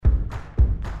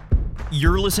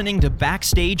You're listening to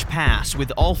Backstage Pass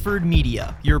with Alford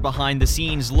Media, your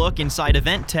behind-the-scenes look inside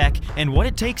event tech and what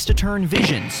it takes to turn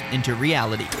visions into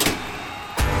reality.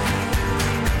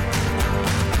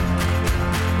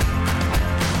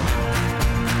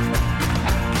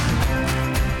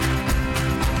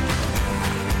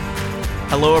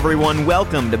 Hello everyone,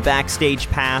 welcome to Backstage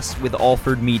Pass with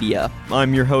Alford Media.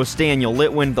 I'm your host Daniel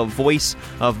Litwin, the voice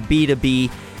of B2B,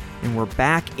 and we're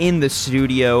back in the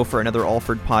studio for another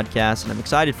Alford podcast, and I'm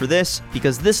excited for this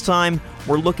because this time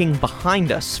we're looking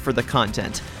behind us for the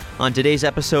content. On today's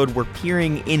episode, we're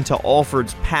peering into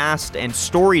Alford's past and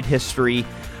storied history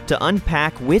to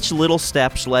unpack which little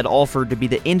steps led Alford to be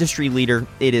the industry leader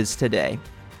it is today.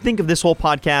 Think of this whole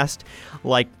podcast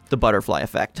like the butterfly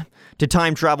effect. To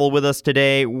time travel with us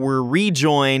today, we're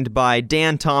rejoined by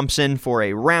Dan Thompson for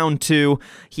a round two.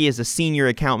 He is a senior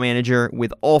account manager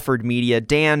with Alford Media.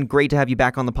 Dan, great to have you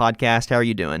back on the podcast. How are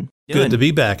you doing? Good to be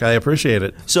back. I appreciate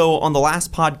it. So on the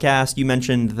last podcast, you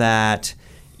mentioned that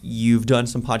you've done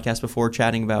some podcasts before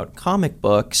chatting about comic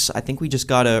books. I think we just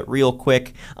got a real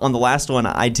quick on the last one.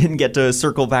 I didn't get to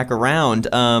circle back around.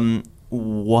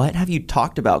 What have you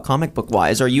talked about comic book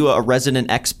wise? Are you a resident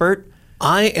expert?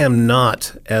 I am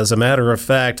not. As a matter of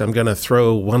fact, I'm going to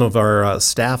throw one of our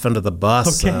staff under the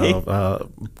bus. Okay.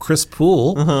 Chris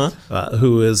Poole,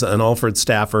 who is an Alford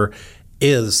staffer,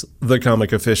 is the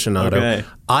comic aficionado. Okay.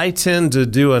 I tend to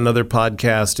do another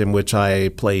podcast in which I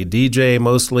play DJ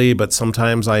mostly, but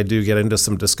sometimes I do get into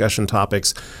some discussion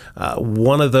topics.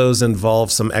 One of those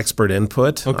involves some expert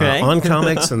input on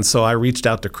comics, and so I reached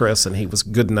out to Chris, and he was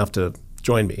good enough to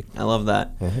join me. I love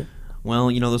that. Mm-hmm.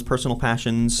 Well, you know, those personal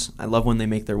passions, I love when they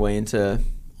make their way into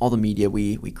all the media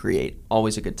we create.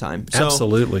 Always a good time.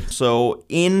 Absolutely. So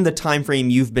in the time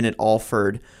frame you've been at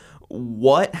Alford,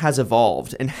 what has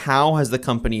evolved and how has the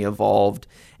company evolved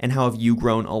and how have you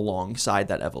grown alongside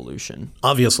that evolution?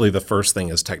 Obviously, the first thing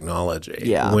is technology.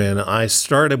 Yeah. When I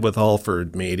started with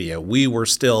Alford Media, we were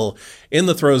still in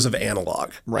the throes of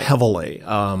analog heavily.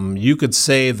 You could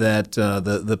say that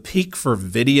the peak for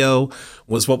video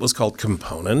was what was called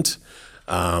component.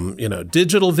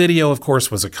 Digital video, of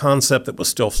course, was a concept that was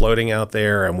still floating out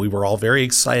there, and we were all very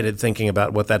excited thinking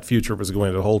about what that future was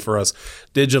going to hold for us.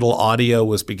 Digital audio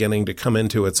was beginning to come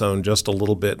into its own just a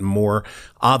little bit more.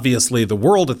 Obviously, the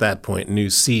world at that point knew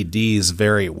CDs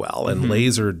very well and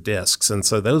laser discs, and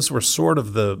so those were sort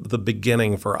of the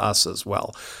beginning for us as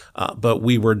well. But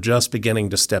we were just beginning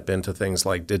to step into things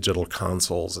like digital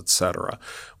consoles, et cetera.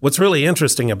 What's really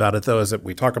interesting about it, though, is that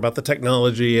we talk about the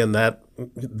technology and that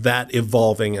evolving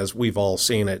as we've all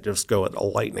seen it just go at a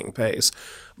lightning pace.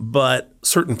 But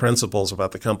certain principles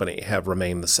about the company have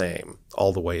remained the same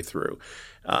all the way through.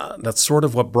 That's sort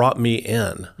of what brought me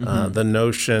in, the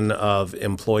notion of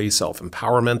employee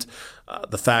self-empowerment,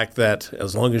 the fact that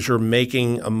as long as you're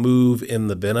making a move in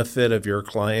the benefit of your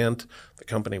client, the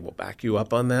company will back you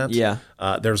up on that. Yeah.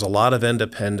 There's a lot of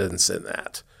independence in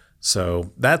that.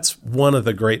 So that's one of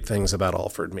the great things about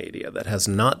Alford Media that has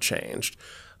not changed.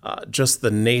 Just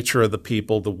the nature of the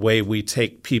people, the way we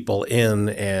take people in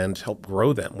and help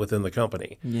grow them within the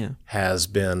company has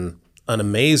been an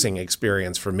amazing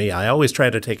experience for me. I always try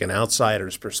to take an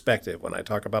outsider's perspective when I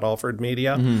talk about Alford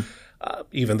Media,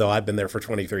 even though I've been there for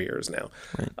 23 years now.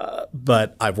 Right.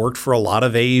 But I've worked for a lot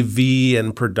of AV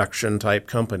and production type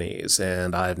companies,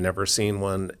 and I've never seen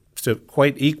one to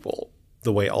quite equal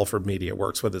the way Alford Media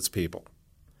works with its people.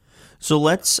 So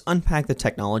let's unpack the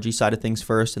technology side of things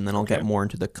first, and then I'll get more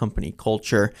into the company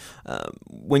culture.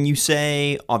 When you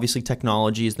say, obviously,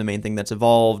 technology is the main thing that's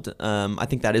evolved, I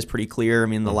think that is pretty clear. I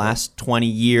mean, in the last 20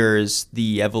 years,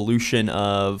 the evolution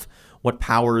of what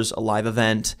powers a live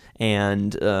event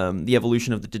and the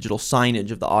evolution of the digital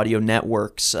signage, of the audio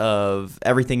networks, of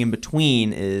everything in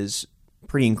between is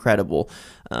pretty incredible.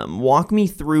 Walk me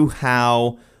through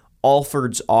how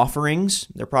Alford's offerings,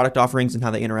 their product offerings, and how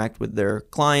they interact with their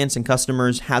clients and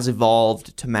customers has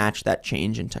evolved to match that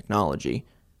change in technology.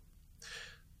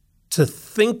 To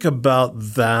think about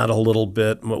that a little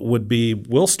bit would be,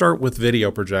 we'll start with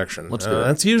video projection. Let's do it.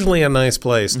 That's usually a nice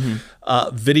place.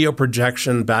 Video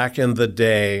projection back in the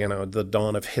day, the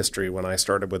dawn of history when I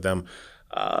started with them,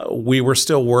 we were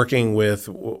still working with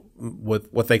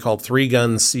what they called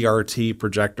 3-gun CRT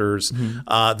projectors.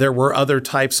 There were other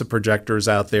types of projectors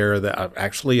out there, that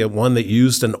actually one that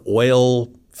used an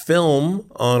oil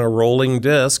film on a rolling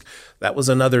disc. That was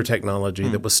another technology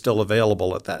that was still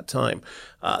available at that time.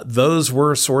 Those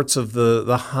were sorts of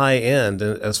the high end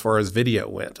as far as video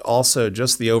went. Also,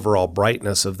 just the overall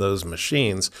brightness of those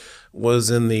machines was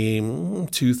in the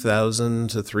 2,000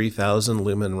 to 3,000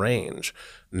 lumen range.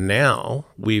 Now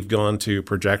we've gone to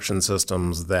projection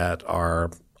systems that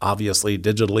are obviously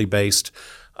digitally based.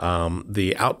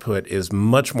 The output is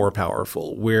much more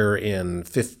powerful. We're in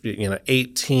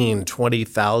 18,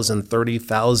 20,000,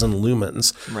 30,000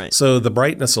 lumens. Right. So the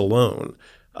brightness alone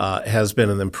has been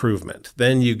an improvement.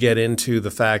 Then you get into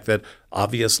the fact that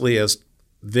obviously as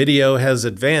video has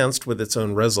advanced with its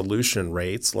own resolution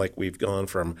rates, like we've gone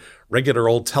from regular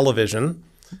old television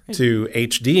to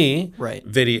HD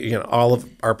video, all of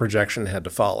our projection had to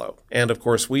follow. And of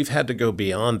course, we've had to go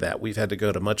beyond that. We've had to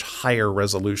go to much higher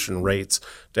resolution rates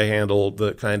to handle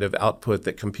the kind of output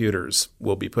that computers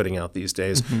will be putting out these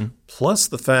days. Plus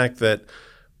the fact that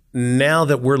now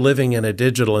that we're living in a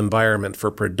digital environment for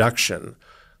production,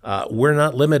 we're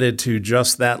not limited to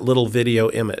just that little video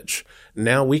image.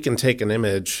 Now we can take an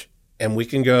image and we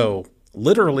can go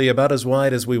literally about as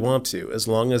wide as we want to, as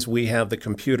long as we have the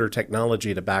computer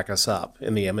technology to back us up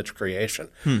in the image creation.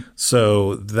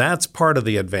 So that's part of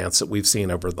the advance that we've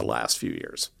seen over the last few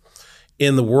years.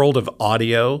 In the world of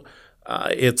audio,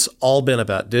 it's all been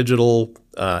about digital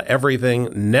everything,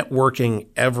 networking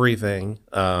everything.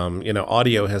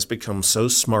 Audio has become so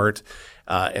smart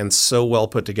and so well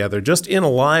put together, just in a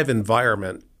live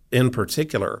environment in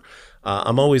particular.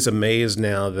 I'm always amazed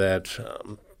now that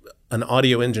an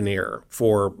audio engineer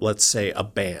for, let's say, a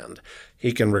band,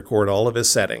 he can record all of his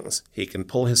settings. He can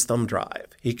pull his thumb drive.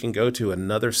 He can go to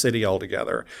another city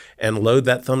altogether and load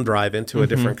that thumb drive into a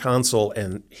different console,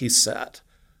 and he's set.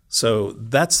 So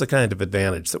that's the kind of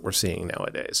advantage that we're seeing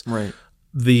nowadays. Right.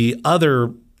 The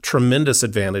other tremendous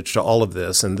advantage to all of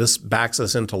this, and this backs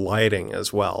us into lighting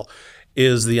as well,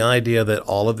 is the idea that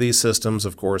all of these systems,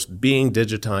 of course, being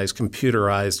digitized,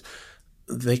 computerized,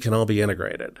 they can all be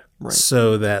integrated. Right.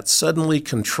 So that suddenly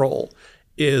control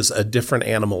is a different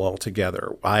animal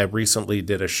altogether. I recently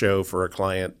did a show for a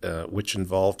client which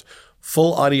involved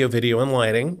full audio, video, and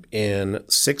lighting in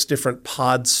 6 different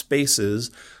pod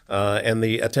spaces, and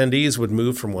the attendees would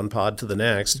move from one pod to the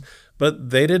next. But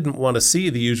they didn't want to see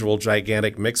the usual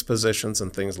gigantic mix positions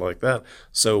and things like that.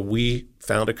 So we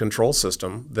found a control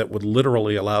system that would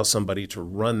literally allow somebody to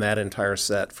run that entire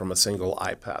set from a single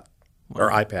iPad or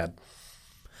iPad.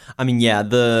 I mean, yeah,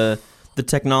 the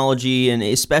technology and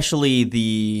especially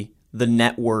the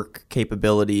network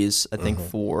capabilities, I think,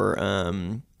 for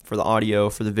the audio,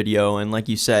 for the video, and like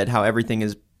you said, how everything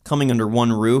is coming under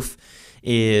one roof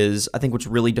is, I think, what's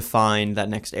really defined that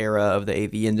next era of the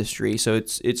AV industry. So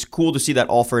it's cool to see that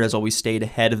Alford has always stayed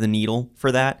ahead of the needle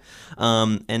for that.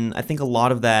 And I think a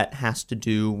lot of that has to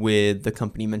do with the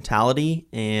company mentality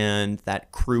and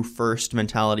that crew first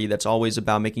mentality that's always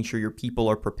about making sure your people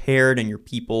are prepared and your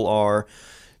people are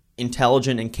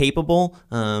intelligent and capable,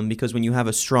 because when you have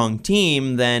a strong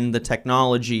team, then the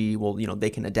technology will, they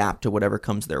can adapt to whatever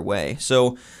comes their way.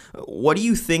 So what do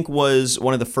you think was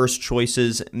one of the first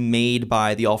choices made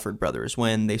by the Alford brothers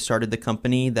when they started the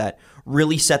company that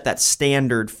really set that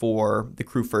standard for the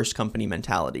crew first company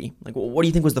mentality? Like, what do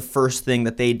you think was the first thing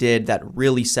that they did that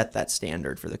really set that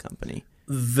standard for the company?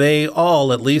 They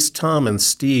all, at least Tom and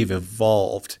Steve,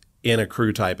 evolved in a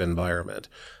crew type environment.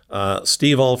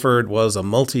 Steve Alford was a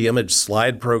multi-image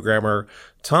slide programmer.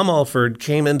 Tom Alford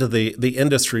came into the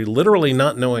industry literally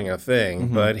not knowing a thing,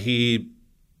 but he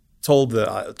told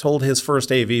his first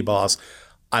AV boss,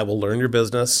 "I will learn your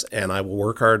business and I will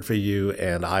work hard for you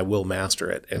and I will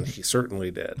master it." And he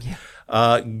certainly did.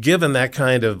 Yeah. Given that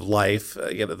kind of life,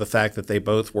 the fact that they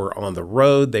both were on the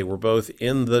road, they were both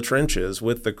in the trenches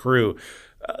with the crew,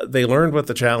 they learned what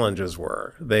the challenges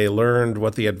were. They learned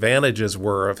what the advantages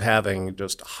were of having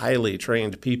just highly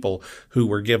trained people who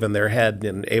were given their head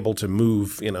and able to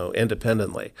move,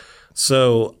 independently.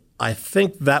 So I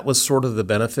think that was sort of the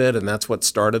benefit, and that's what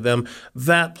started them.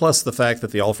 That plus the fact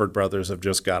that the Alford brothers have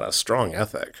just got a strong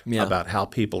ethic about how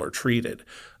people are treated.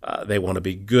 They want to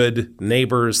be good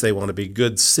neighbors. They want to be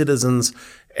good citizens.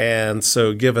 And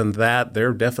so given that,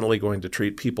 they're definitely going to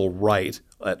treat people right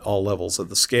at all levels of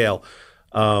the scale.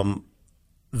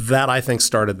 That, I think,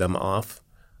 started them off.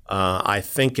 I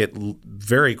think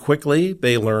very quickly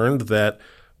they learned that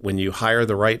when you hire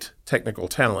the right technical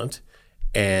talent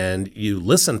and you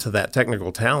listen to that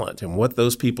technical talent and what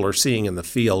those people are seeing in the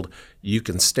field, you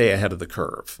can stay ahead of the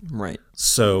curve. Right.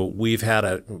 So we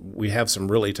have some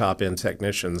really top-end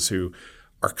technicians who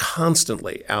are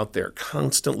constantly out there,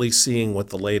 constantly seeing what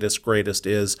the latest, greatest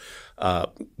is,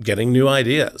 getting new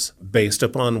ideas based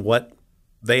upon what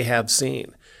they have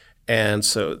seen. And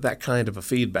so that kind of a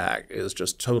feedback is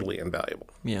just totally invaluable.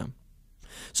 Yeah.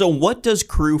 So what does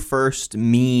crew first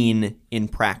mean in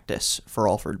practice for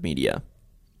Alford Media?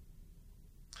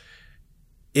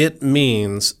 It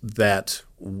means that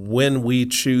when we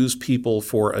choose people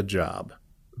for a job,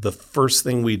 the first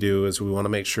thing we do is we want to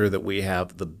make sure that we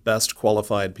have the best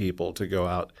qualified people to go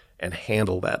out and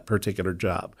handle that particular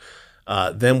job.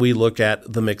 Then we look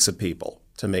at the mix of people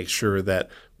to make sure that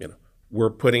we're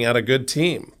putting out a good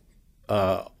team,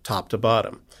 top to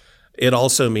bottom. It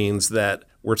also means that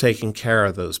we're taking care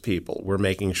of those people. We're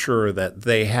making sure that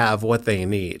they have what they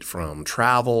need, from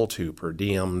travel to per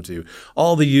diem to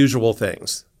all the usual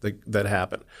things that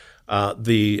happen.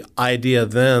 The idea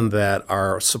then that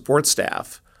our support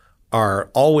staff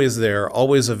are always there,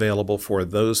 always available for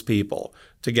those people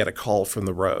to get a call from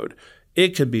the road.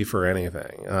 It could be for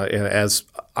anything. As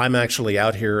I'm actually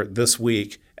out here this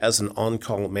week as an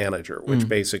on-call manager, which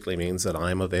basically means that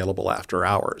I'm available after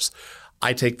hours.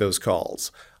 I take those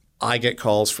calls. I get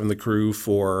calls from the crew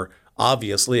for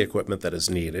obviously equipment that is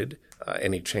needed,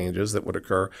 any changes that would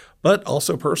occur, but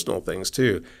also personal things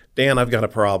too. Dan, I've got a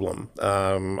problem.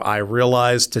 I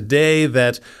realized today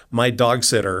that my dog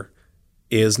sitter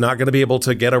is not going to be able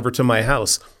to get over to my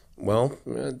house. Well,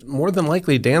 more than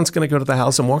likely, Dan's going to go to the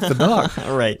house and walk the dog.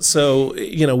 All right. So,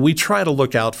 we try to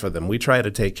look out for them. We try to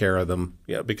take care of them,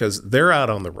 because they're out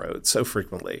on the road so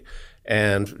frequently.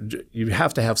 And you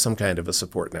have to have some kind of a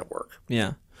support network.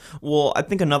 Yeah. Well, I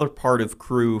think another part of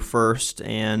Crew First,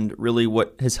 and really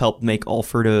what has helped make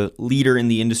Alford a leader in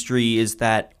the industry, is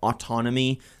that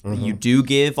autonomy that you do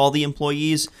give all the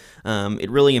employees. It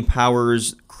really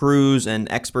empowers crews and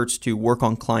experts to work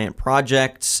on client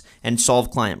projects and solve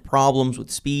client problems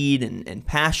with speed and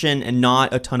passion, and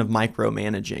not a ton of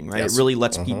micromanaging, right? Yes. It really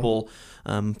lets people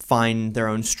find their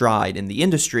own stride in the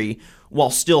industry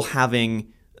while still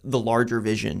having the larger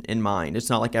vision in mind. It's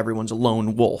not like everyone's a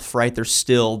lone wolf, right? There's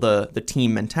still the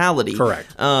team mentality.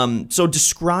 Correct. So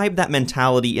describe that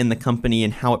mentality in the company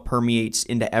and how it permeates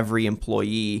into every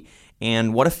employee,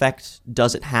 and what effect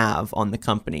does it have on the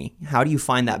company? How do you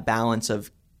find that balance of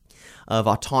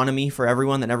autonomy for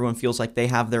everyone, that everyone feels like they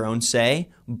have their own say,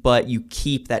 but you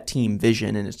keep that team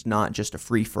vision and it's not just a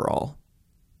free-for-all?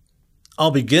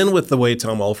 I'll begin with the way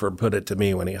Tom Alford put it to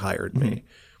me when he hired me.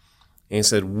 And he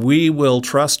said, we will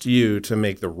trust you to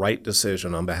make the right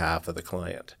decision on behalf of the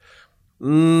client.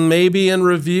 Maybe in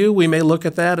review, we may look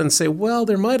at that and say, well,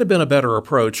 there might have been a better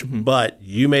approach, but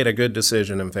you made a good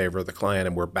decision in favor of the client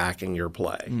and we're backing your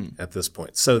play at this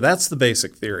point. So that's the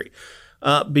basic theory.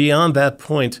 Beyond that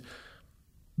point,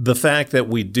 the fact that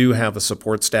we do have a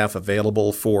support staff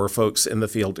available for folks in the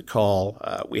field to call,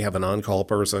 we have an on-call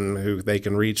person who they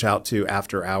can reach out to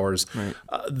after hours. Right.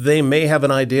 They may have an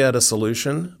idea at a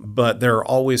solution, but there are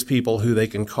always people who they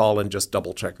can call and just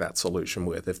double-check that solution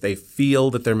with if they feel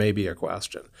that there may be a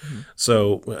question.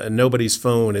 So nobody's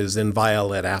phone is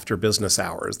inviolate after business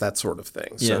hours, that sort of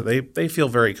thing. So they feel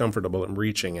very comfortable in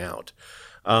reaching out.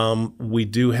 We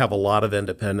do have a lot of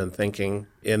independent thinking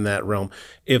in that realm.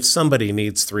 If somebody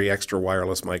needs 3 extra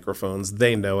wireless microphones,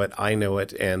 they know it, I know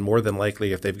it, and more than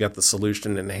likely, if they've got the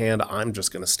solution in hand, I'm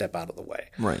just going to step out of the way.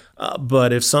 Right.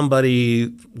 But if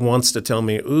somebody wants to tell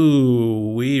me,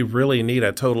 ooh, we really need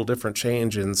a total different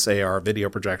change in, say, our video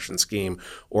projection scheme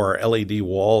or our LED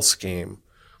wall scheme,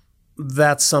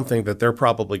 that's something that they're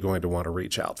probably going to want to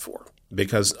reach out for.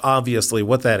 Because obviously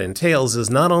what that entails is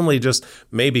not only just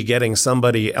maybe getting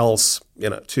somebody else,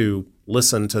 to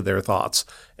listen to their thoughts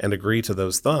and agree to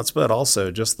those thoughts, but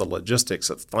also just the logistics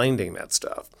of finding that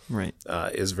stuff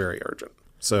is very urgent.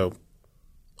 So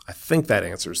I think that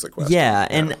answers the question. Yeah,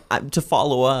 and to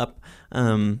follow up,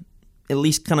 at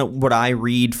least kind of what I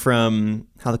read from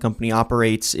how the company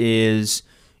operates is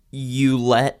you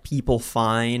let people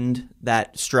find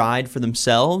that stride for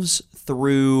themselves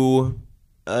through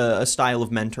a style of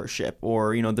mentorship,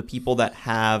 or the people that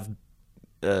have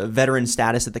veteran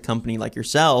status at the company like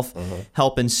yourself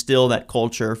help instill that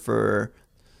culture for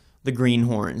the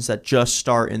greenhorns that just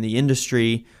start in the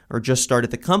industry or just start at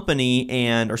the company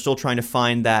and are still trying to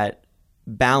find that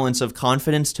balance of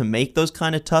confidence to make those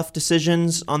kind of tough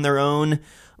decisions on their own,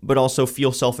 but also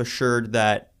feel self-assured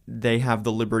that they have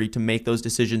the liberty to make those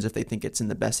decisions if they think it's in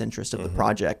the best interest of the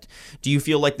project. Do you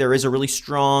feel like there is a really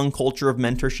strong culture of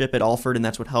mentorship at Alford, and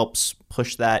that's what helps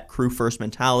push that crew first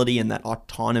mentality and that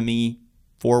autonomy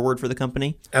forward for the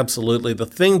company? Absolutely. The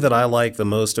thing that I like the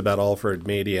most about Alford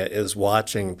Media is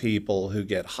watching people who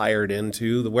get hired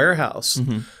into the warehouse,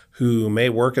 who may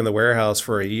work in the warehouse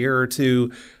for a year or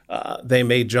two. They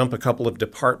may jump a couple of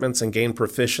departments and gain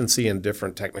proficiency in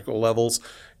different technical levels.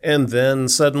 And then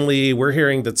suddenly we're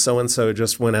hearing that so-and-so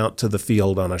just went out to the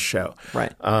field on a show.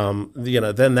 Right.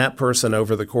 Then that person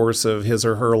over the course of his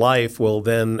or her life will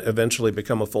then eventually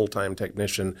become a full-time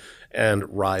technician and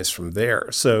rise from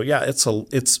there. So yeah,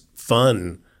 it's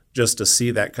fun just to see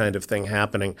that kind of thing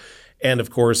happening. And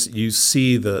of course, you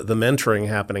see the mentoring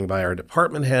happening by our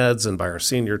department heads and by our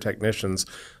senior technicians.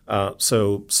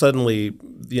 So suddenly,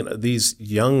 these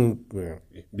young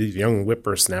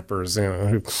whippersnappers,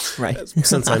 right?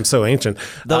 Since I'm so ancient,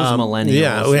 those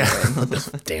millennials,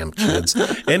 yeah, damn kids.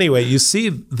 Anyway, you see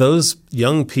those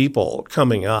young people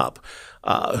coming up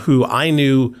who I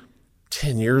knew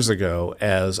 10 years ago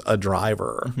as a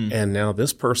driver, and now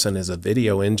this person is a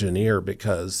video engineer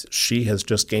because she has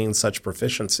just gained such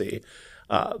proficiency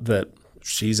that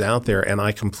she's out there, and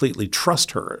I completely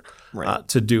trust her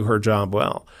to do her job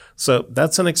well. So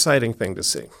that's an exciting thing to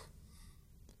see.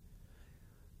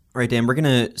 All right, Dan, we're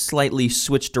going to slightly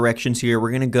switch directions here.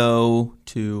 We're going to go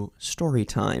to story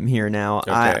time here now.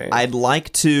 Okay. I'd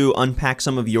like to unpack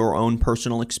some of your own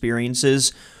personal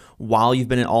experiences while you've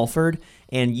been at Alford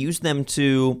and use them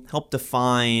to help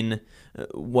define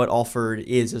what Alford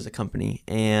is as a company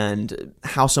and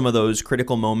how some of those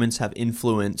critical moments have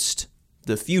influenced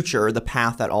the future, the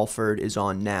path that Alford is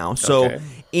on now. So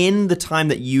in the time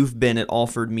that you've been at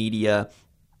Alford Media,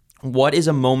 what is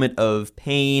a moment of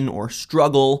pain or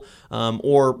struggle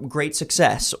or great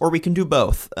success, or we can do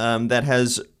both, that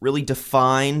has really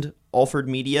defined Alford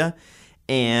Media?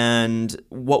 And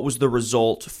what was the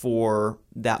result for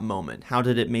that moment? How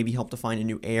did it maybe help define a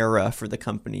new era for the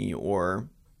company, or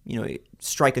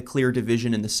strike a clear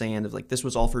division in the sand of like, this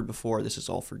was Alford before, this is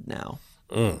Alford now?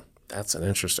 That's an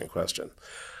interesting question.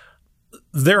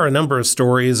 There are a number of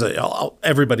stories.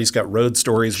 Everybody's got road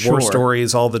stories, war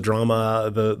stories, all the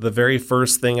drama. The very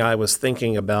first thing I was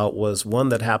thinking about was one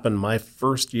that happened my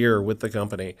first year with the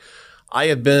company. I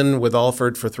had been with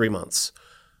Alford for 3 months.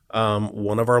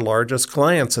 One of our largest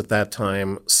clients at that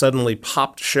time suddenly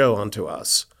popped show onto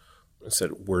us. I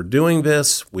said, we're doing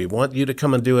this. We want you to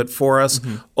come and do it for us.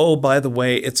 Oh, by the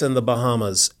way, it's in the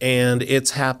Bahamas, and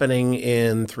it's happening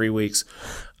in 3 weeks.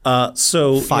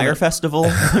 Fire festival,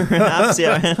 perhaps?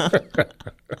 Yeah.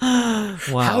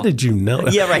 Wow. How did you know?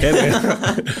 Yeah, right.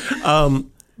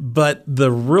 But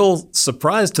the real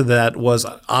surprise to that was,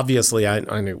 obviously,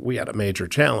 I knew we had a major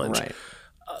challenge. Right.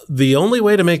 The only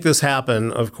way to make this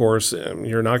happen, of course,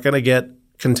 you're not going to get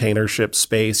container ship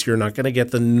space. You're not going to get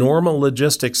the normal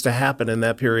logistics to happen in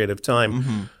that period of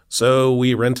time. So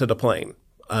we rented a plane,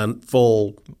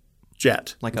 full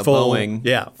jet. Like a Boeing.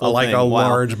 Yeah, like a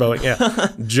large Boeing, yeah,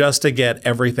 just to get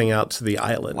everything out to the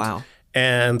island. Wow.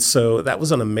 And so that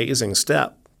was an amazing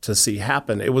step to see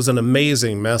happen. It was an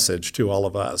amazing message to all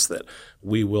of us that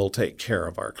we will take care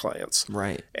of our clients.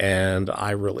 Right. And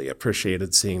I really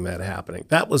appreciated seeing that happening.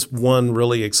 That was one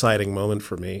really exciting moment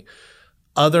for me.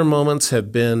 Other moments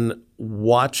have been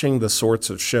watching the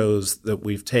sorts of shows that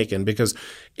we've taken, because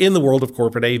in the world of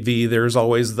corporate AV, there's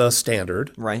always the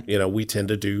standard. Right. We tend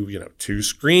to do, 2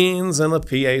 screens and a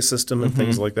PA system and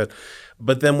things like that.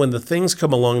 But then when the things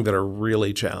come along that are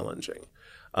really challenging,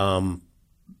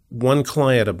 one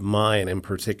client of mine in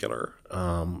particular,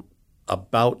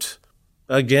 about,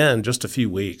 again, just a few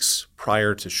weeks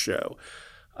prior to show,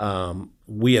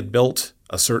 we had built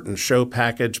a certain show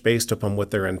package based upon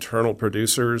what their internal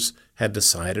producers had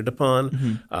decided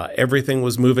upon. Everything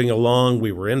was moving along.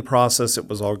 We were in process. It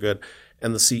was all good.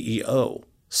 And the CEO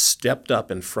stepped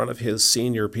up in front of his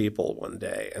senior people one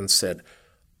day and said,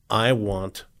 I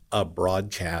want a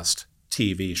broadcast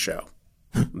TV show.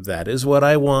 That is what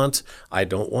I want. I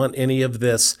don't want any of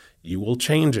this. You will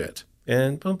change it.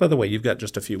 And oh, by the way, you've got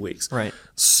just a few weeks. Right.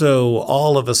 So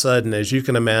all of a sudden, as you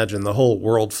can imagine, the whole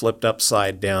world flipped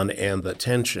upside down and the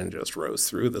tension just rose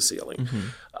through the ceiling.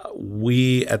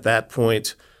 We, at that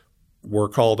point, were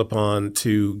called upon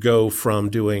to go from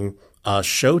doing a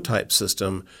show type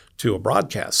system to a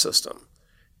broadcast system.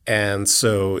 And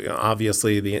so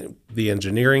obviously the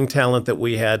engineering talent that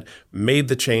we had made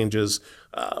the changes.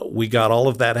 We got all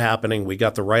of that happening. We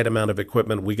got the right amount of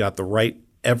equipment. We got the right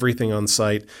everything on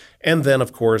site. And then,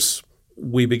 of course,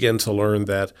 we begin to learn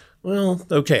that, well,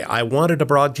 okay, I wanted a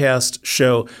broadcast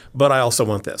show, but I also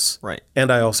want this. Right.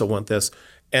 And I also want this.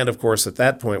 And of course, at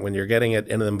that point, when you're getting it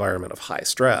in an environment of high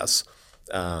stress,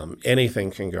 anything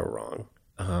can go wrong.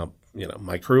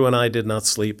 My crew and I did not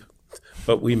sleep,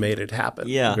 but we made it happen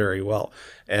very well.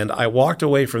 And I walked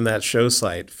away from that show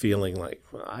site feeling like,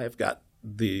 well, I've got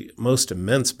the most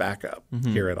immense backup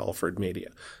here at Alford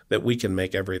Media that we can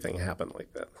make everything happen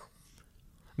like that.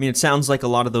 I mean, it sounds like a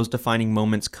lot of those defining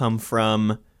moments come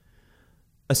from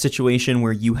a situation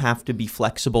where you have to be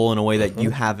flexible in a way that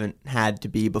you haven't had to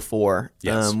be before.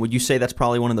 Yes. Would you say that's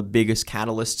probably one of the biggest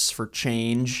catalysts for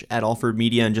change at Alford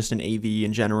Media and just in AV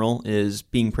in general, is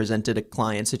being presented a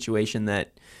client situation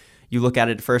that you look at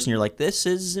it at first and you're like, this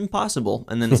is impossible.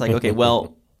 And then it's like, okay,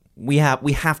 well, we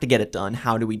have to get it done.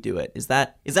 How do we do it? Is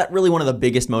that really one of the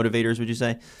biggest motivators, would you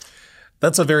say?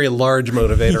 That's a very large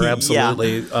motivator,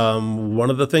 absolutely. Yeah.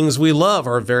 One of the things we love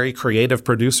are very creative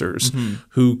producers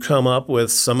who come up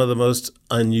with some of the most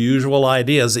unusual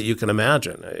ideas that you can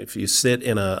imagine. If you sit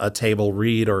in a table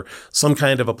read or some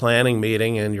kind of a planning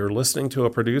meeting and you're listening to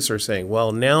a producer saying,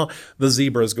 well, now the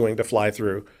zebra is going to fly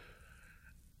through,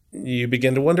 you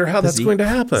begin to wonder how that's going to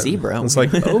happen. Zebra. It's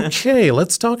like, okay,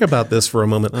 let's talk about this for a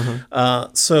moment.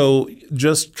 So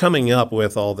just coming up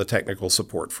with all the technical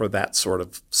support for that sort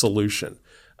of solution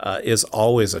is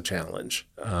always a challenge.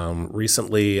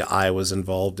 Recently, I was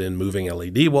involved in moving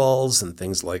LED walls and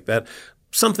things like that.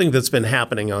 Something that's been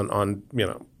happening on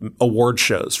award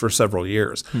shows for several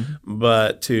years.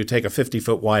 But to take a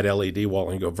 50-foot wide LED wall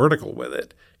and go vertical with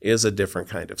it is a different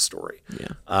kind of story.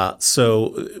 Yeah.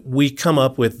 So we come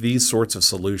up with these sorts of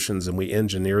solutions and we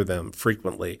engineer them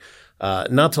frequently.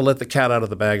 Not to let the cat out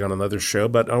of the bag on another show,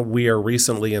 but we are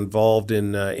recently involved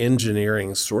in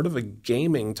engineering sort of a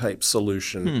gaming type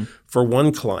solution for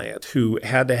one client who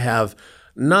had to have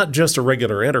not just a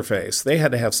regular interface. They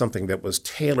had to have something that was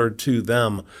tailored to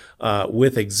them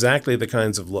with exactly the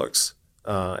kinds of looks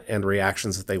and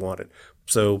reactions that they wanted.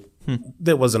 So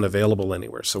that wasn't available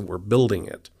anywhere. So we're building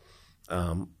it.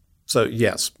 So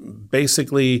yes,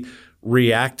 basically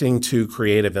reacting to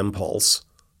creative impulse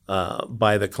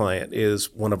by the client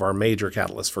is one of our major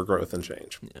catalysts for growth and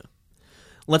change. Yeah.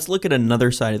 Let's look at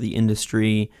another side of the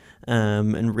industry,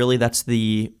 and really that's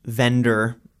the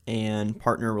vendor and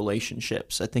partner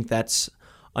relationships. I think that's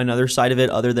another side of it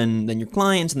other than your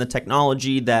clients and the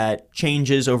technology that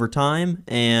changes over time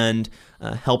and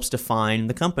helps define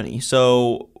the company.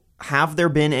 So have there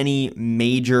been any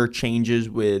major changes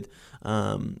with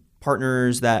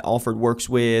partners that Alford works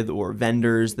with or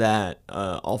vendors that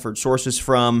Alford sources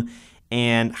from?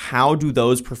 And how do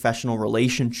those professional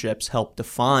relationships help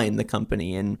define the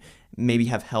company and maybe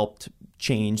have helped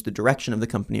change the direction of the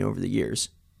company over the years?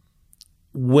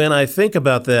 When I think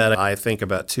about that, I think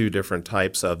about two different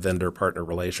types of vendor-partner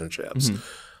relationships.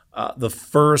 The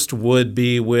first would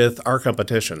be with our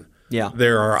competition. Yeah.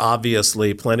 There are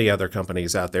obviously plenty other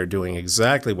companies out there doing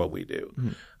exactly what we do.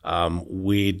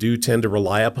 We do tend to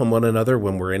rely upon one another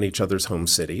when we're in each other's home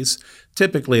cities.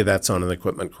 Typically, that's on an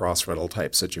equipment cross-rental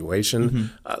type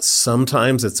situation.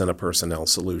 Sometimes it's in a personnel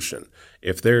solution.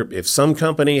 If some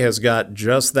company has got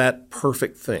just that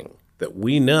perfect thing that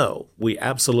we know we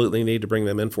absolutely need to bring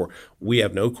them in for, we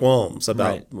have no qualms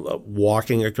about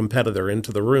walking a competitor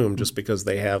into the room just because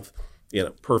they have,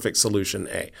 perfect solution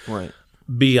A. Right.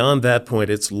 Beyond that point,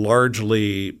 it's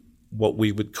largely what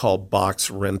we would call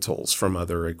box rentals from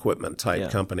other equipment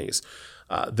type companies.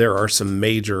 There are some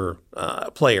major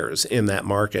players in that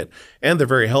market, and they're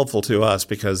very helpful to us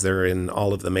because they're in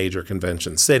all of the major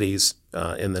convention cities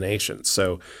in the nation.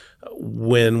 So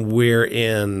when we're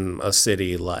in a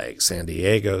city like San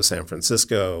Diego, San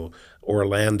Francisco,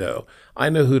 Orlando, I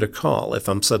know who to call if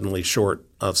I'm suddenly short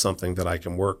of something that I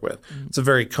can work with. It's a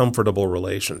very comfortable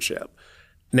relationship.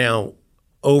 Now,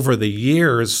 over the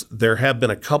years, there have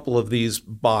been a couple of these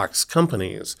box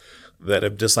companies that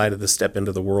have decided to step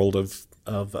into the world of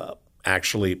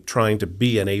actually trying to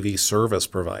be an AV service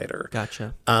provider.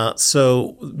 Gotcha.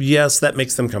 So yes, that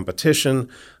makes them competition.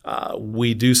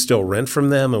 We do still rent from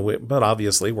them, but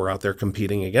obviously we're out there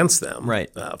competing against them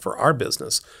for our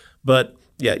business. But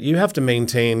yeah, you have to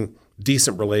maintain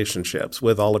decent relationships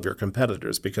with all of your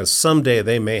competitors because someday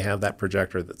they may have that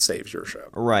projector that saves your show.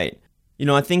 Right.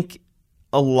 I think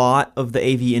a lot of the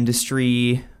AV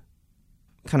industry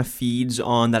kind of feeds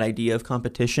on that idea of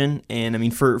competition. And I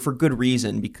mean, for good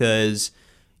reason, because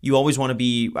you always want to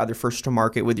be either first to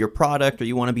market with your product or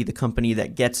you want to be the company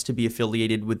that gets to be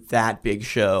affiliated with that big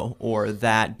show or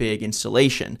that big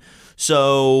installation.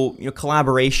 So,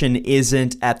 collaboration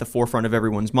isn't at the forefront of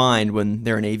everyone's mind when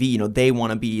they're in AV. They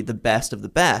want to be the best of the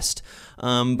best.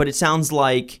 But it sounds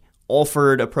like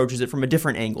Alford approaches it from a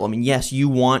different angle. I mean, yes, you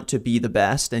want to be the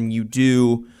best and you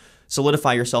do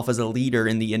solidify yourself as a leader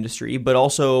in the industry, but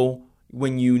also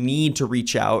when you need to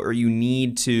reach out or you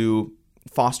need to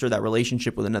foster that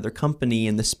relationship with another company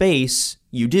in the space,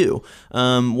 you do.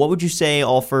 What would you say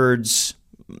Alford's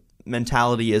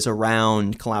mentality is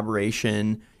around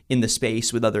collaboration in the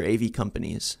space with other AV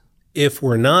companies? If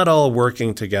we're not all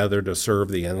working together to serve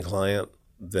the end client,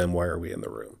 then why are we in the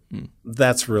room?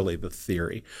 That's really the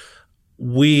theory.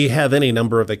 we have any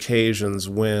number of occasions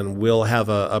when we'll have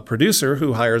a producer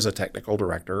who hires a technical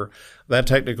director. That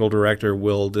technical director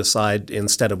will decide,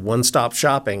 instead of one-stop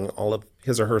shopping all of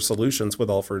his or her solutions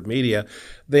with Alford Media,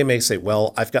 they may say,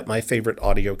 well, I've got my favorite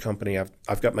audio company.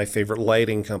 I've got my favorite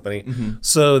lighting company.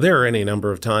 So there are any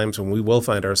number of times when we will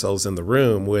find ourselves in the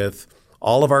room with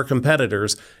all of our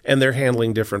competitors, and they're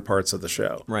handling different parts of the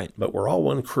show. Right. But we're all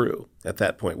one crew at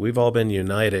that point. We've all been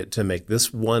united to make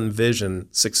this one vision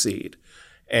succeed.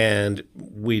 And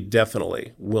we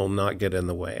definitely will not get in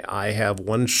the way. I have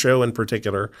one show in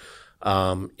particular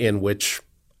in which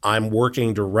I'm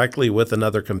working directly with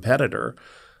another competitor.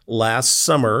 Last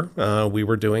summer, we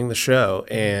were doing the show,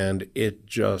 and it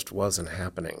just wasn't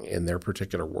happening in their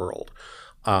particular world.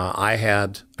 I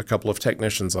had a couple of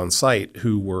technicians on site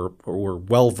who were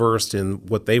well-versed in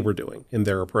what they were doing, in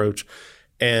their approach,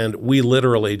 and we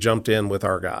literally jumped in with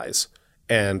our guys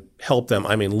and helped them.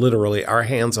 I mean, literally, our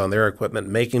hands on their equipment,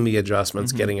 making the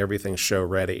adjustments, getting everything show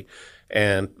ready.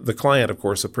 And the client, of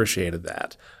course, appreciated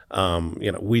that.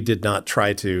 We did not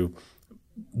try to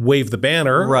wave the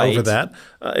banner over that.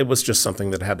 It was just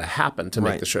something that had to happen to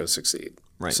make the show succeed.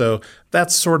 Right. So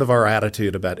that's sort of our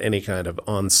attitude about any kind of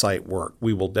on-site work.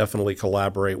 We will definitely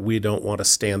collaborate. We don't want to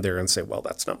stand there and say, well,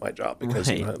 that's not my job because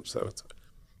of him. So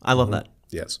I love that.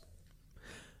 Yes.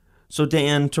 So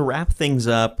Dan, to wrap things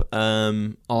up,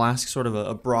 I'll ask sort of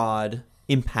a broad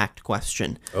impact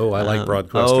question. Oh, I like broad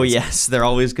questions. Oh, yes. They're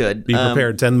always good. Be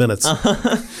prepared. 10 minutes.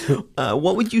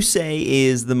 What would you say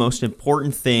is the most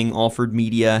important thing Alford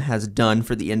Media has done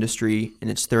for the industry in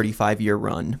its 35-year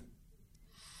run?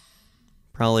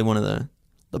 Probably one of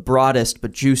the broadest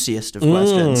but juiciest of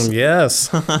questions.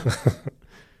 Yes.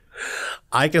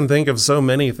 I can think of so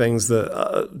many things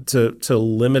that to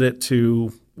limit it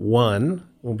to one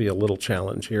will be a little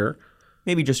challenge here.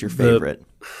 Maybe just your favorite.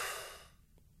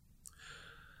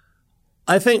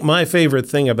 I think my favorite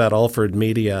thing about Alford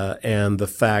Media and the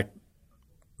fact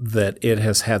that it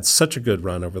has had such a good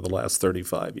run over the last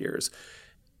 35 years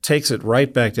takes it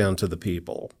right back down to the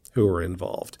people who are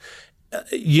involved.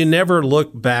 You never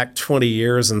look back 20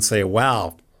 years and say,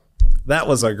 wow, that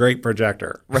was a great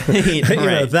projector.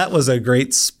 Right. That was a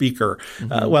great speaker.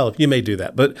 Well, you may do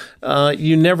that, but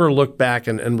you never look back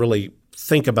and really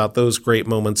think about those great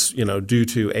moments, due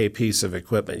to a piece of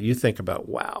equipment. You think about,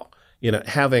 wow,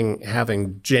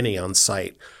 having Jenny on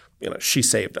site, she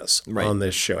saved us on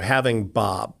this show. Having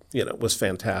Bob, was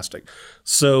fantastic.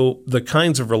 So the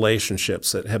kinds of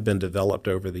relationships that have been developed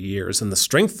over the years and the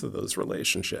strength of those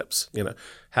relationships,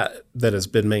 that has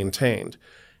been maintained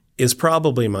is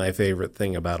probably my favorite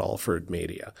thing about Alford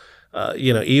Media.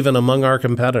 Even among our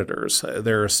competitors,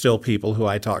 there are still people who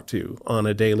I talk to on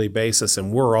a daily basis,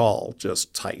 and we're all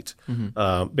just tight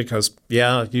because,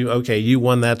 you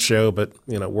won that show, but,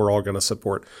 we're all going to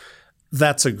support.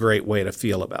 That's a great way to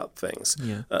feel about things.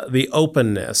 Yeah. The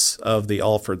openness of the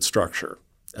Alford structure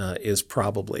is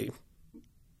probably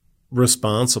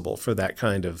responsible for that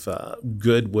kind of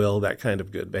goodwill, that kind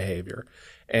of good behavior.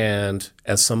 And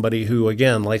as somebody who,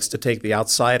 again, likes to take the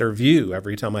outsider view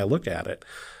every time I look at it,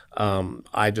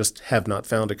 I just have not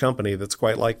found a company that's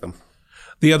quite like them.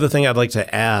 The other thing I'd like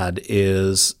to add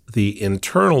is the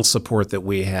internal support that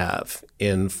we have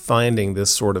in finding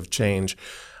this sort of change.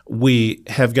 We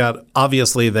have got,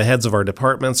 obviously, the heads of our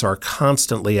departments are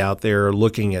constantly out there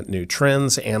looking at new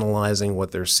trends, analyzing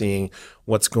what they're seeing,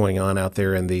 what's going on out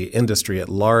there in the industry at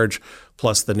large,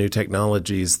 plus the new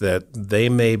technologies that they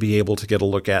may be able to get a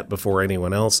look at before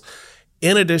anyone else.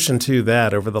 In addition to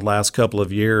that, over the last couple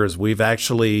of years, we've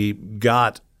actually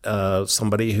got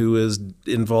somebody who is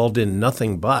involved in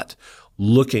nothing but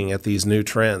looking at these new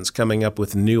trends, coming up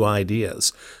with new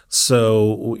ideas.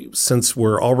 So since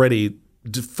we're already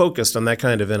focused on that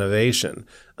kind of innovation,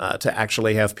 to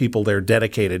actually have people there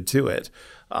dedicated to it,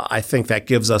 I think that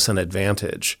gives us an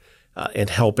advantage in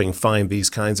helping find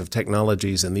these kinds of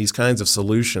technologies and these kinds of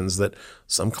solutions that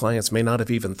some clients may not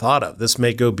have even thought of. This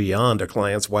may go beyond a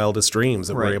client's wildest dreams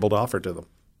that we're able to offer to them.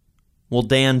 Well,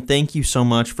 Dan, thank you so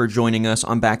much for joining us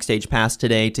on Backstage Pass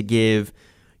today to give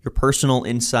your personal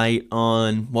insight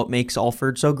on what makes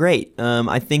Alford so great.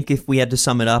 I think if we had to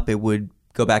sum it up, it would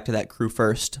go back to that crew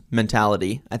first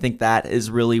mentality. I think that is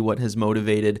really what has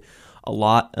motivated a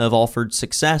lot of Alford's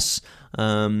success.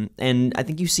 And I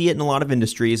think you see it in a lot of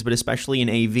industries, but especially in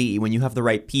AV, when you have the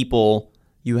right people,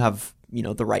 you have,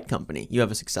 the right company. You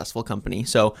have a successful company.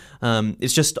 So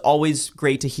it's just always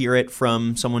great to hear it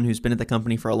from someone who's been at the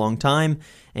company for a long time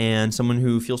and someone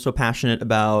who feels so passionate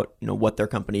about, what their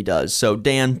company does. So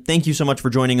Dan, thank you so much for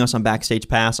joining us on Backstage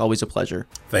Pass. Always a pleasure.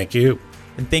 Thank you.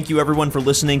 And thank you everyone for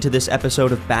listening to this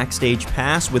episode of Backstage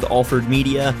Pass with Alford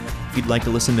Media. If you'd like to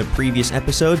listen to previous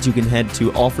episodes, you can head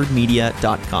to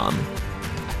alfordmedia.com.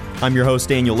 I'm your host,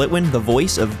 Daniel Litwin, the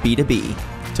voice of B2B.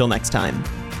 Till next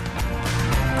time.